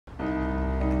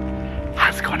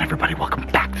going, everybody? Welcome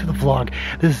back to the vlog.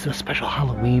 This is a special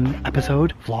Halloween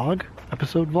episode. Vlog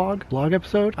episode?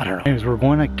 I don't know. Anyways, we're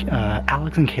going to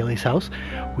Alex and Kaylee's house.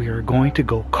 We are going to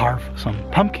go carve some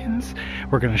pumpkins.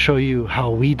 We're going to show you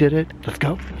how we did it. Let's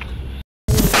go.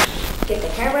 Get the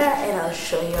camera and I'll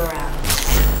show you around.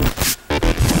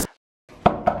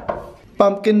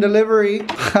 Pumpkin delivery.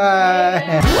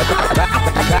 Hi.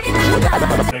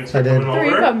 I did. 3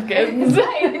 pumpkins.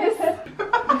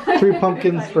 3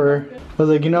 pumpkins for, I was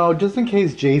like, you know, just in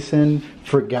case Jason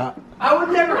forgot. I would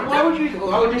never, why would you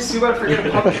assume I'd forget a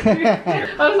pumpkin?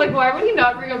 I was like, why would he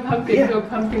not bring a pumpkin to a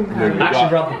pumpkin carving? I actually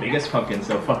brought the biggest pumpkin,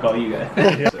 so fuck all you guys.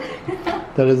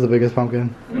 That is the biggest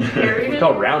pumpkin. Look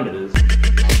how round it is.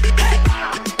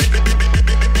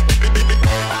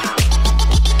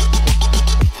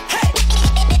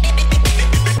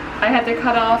 I had to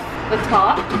cut off the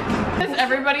top. It's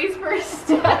everybody's first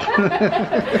step.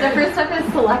 The first step is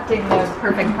selecting the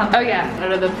perfect pumpkin. Oh yeah,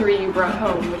 out of the 3 you brought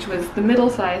home, which was the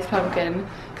middle-sized pumpkin,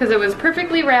 because it was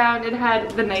perfectly round and had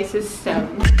the nicest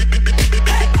stem.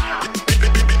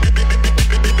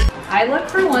 I look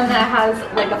for one that has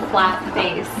like a flat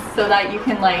base so that you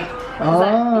can like,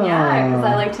 yeah, because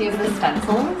I like to use the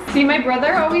stencils. See, my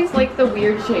brother always liked the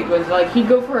weird shape ones. Like, he'd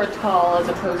go for a tall as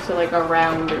opposed to like a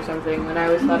round or something, and I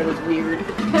always thought it was weird.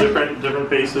 Different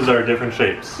faces are different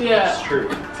shapes. Yeah. It's true.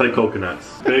 It's like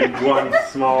coconuts. Big ones,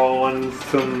 small ones,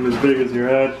 some as big as your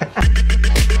head.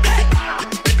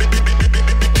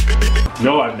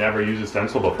 No, I've never used a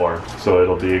stencil before, so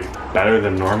it'll be better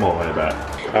than normal, I bet.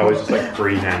 I always just like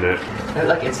freehand it.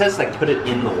 Like it says, like put it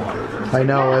in the water. I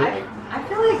know it. I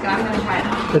feel like I'm gonna try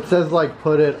it. It says like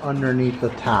put it underneath the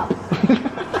tap.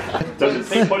 Does it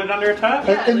say put it under a tap?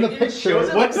 In the picture.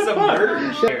 What's the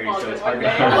merge? So it's hard to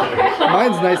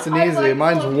Mine's nice and easy.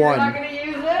 Mine's If you're not 1. gonna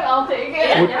use it, I'll take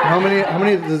it. How many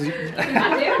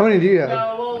do you have?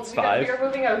 No, well, It's 5. We're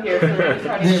moving out here, so we're just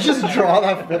trying to Did you just draw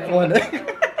that 5th one?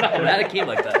 That came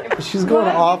like that. She's going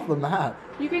off the map.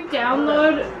 You can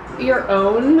download your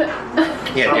own.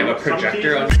 Yeah, do you have a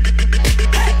projector on?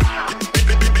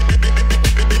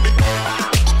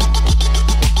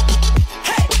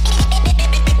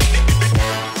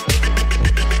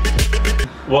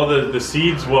 Well, the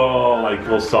seeds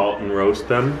we'll salt and roast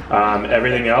them.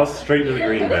 Everything else straight to the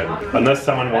green bin. Unless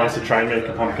someone wants to try and make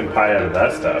a pumpkin pie out of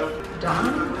that stuff.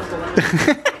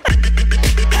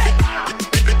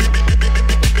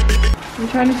 I'm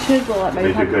trying to chisel at my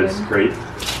Make a pumpkin. good scrape.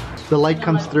 The light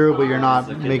comes through, but you're not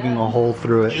making a hole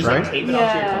through it, right?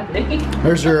 Yeah.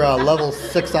 There's your level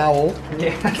 6 owl.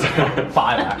 Yeah,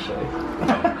 5 actually.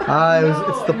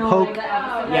 It's the poke.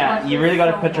 Yeah, you really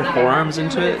gotta put your forearms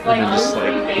into it and then just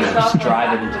like, just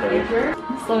drive it into it.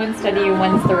 Slow and steady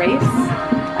wins the race.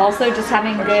 Also, just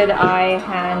having good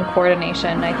eye-hand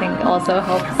coordination, I think, also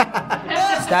helps.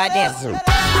 Start dancing.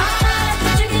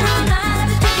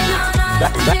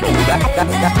 That's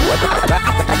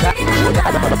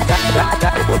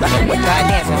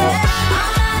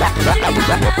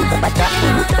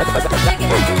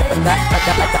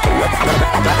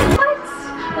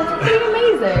pretty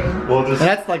amazing. We'll just,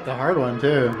 That's like the hard one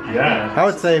too. yeah. I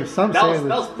would say some say That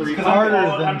was it's 3. harder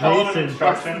I'm than following Jason.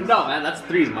 instructions. No, man, that's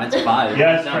 3. Mine's 5.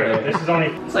 Yeah, it's true. This is only.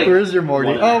 It's like, Where's your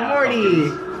Morty? Oh, Morty!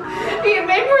 It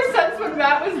made more sense when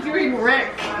Matt was doing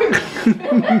Rick.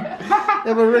 Yeah,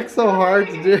 but Rick's so hard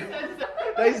to do.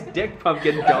 nice dick,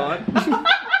 pumpkin, Dawn.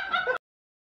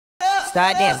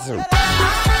 Start dancing.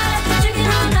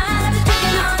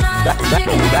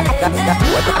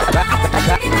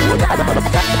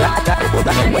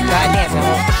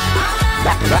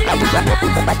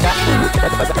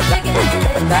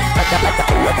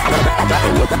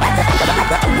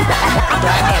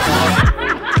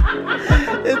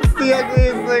 It's the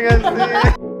ugliest thing I've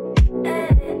seen.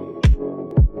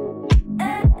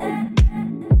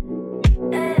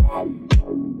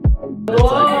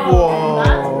 Whoa.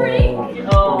 That's pretty.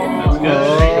 That's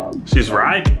good. She's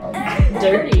riding.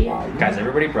 Dirty. Guys,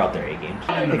 everybody brought their A game.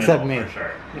 Except me. For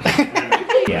sure.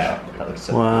 Yeah, that looks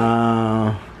so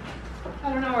Wow. I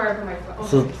don't know where I put my phone.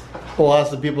 So we'll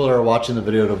ask the people that are watching the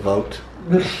video to vote.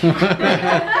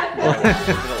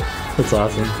 That's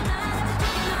awesome.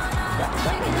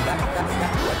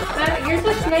 Yours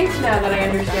looks nice now that I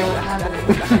understand what's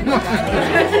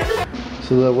happening.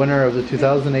 So the winner of the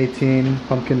 2018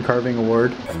 Pumpkin Carving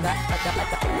Award.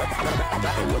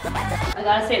 I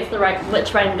gotta say, it's the right,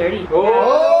 rich, right, and dirty.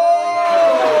 Oh!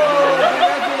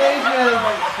 Congratulations!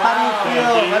 How do you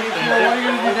feel? What are you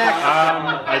gonna do next?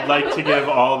 I'd like to give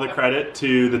all the credit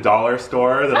to the dollar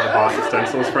store that I bought the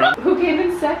stencils from. Who came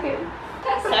in second?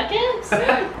 Second?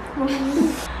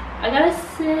 I gotta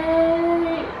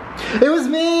say... It was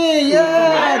me!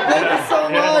 Yay! Thank you so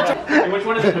much. Which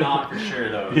one is it not for sure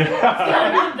though? Yeah.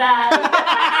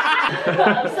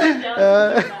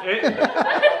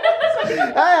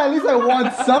 At least I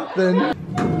want something.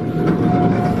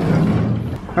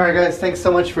 Alright guys, thanks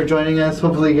so much for joining us.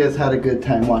 Hopefully you guys had a good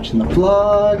time watching the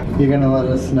vlog. You're gonna let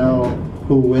us know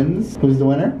who wins. Who's the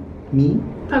winner? Me?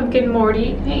 Pumpkin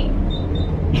Morty. Hey.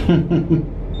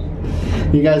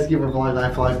 You guys give our vlog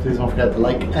life. Please don't forget to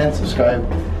like and subscribe.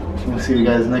 We'll see you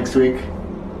guys next week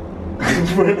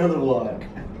for another vlog.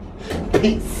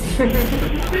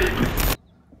 Peace.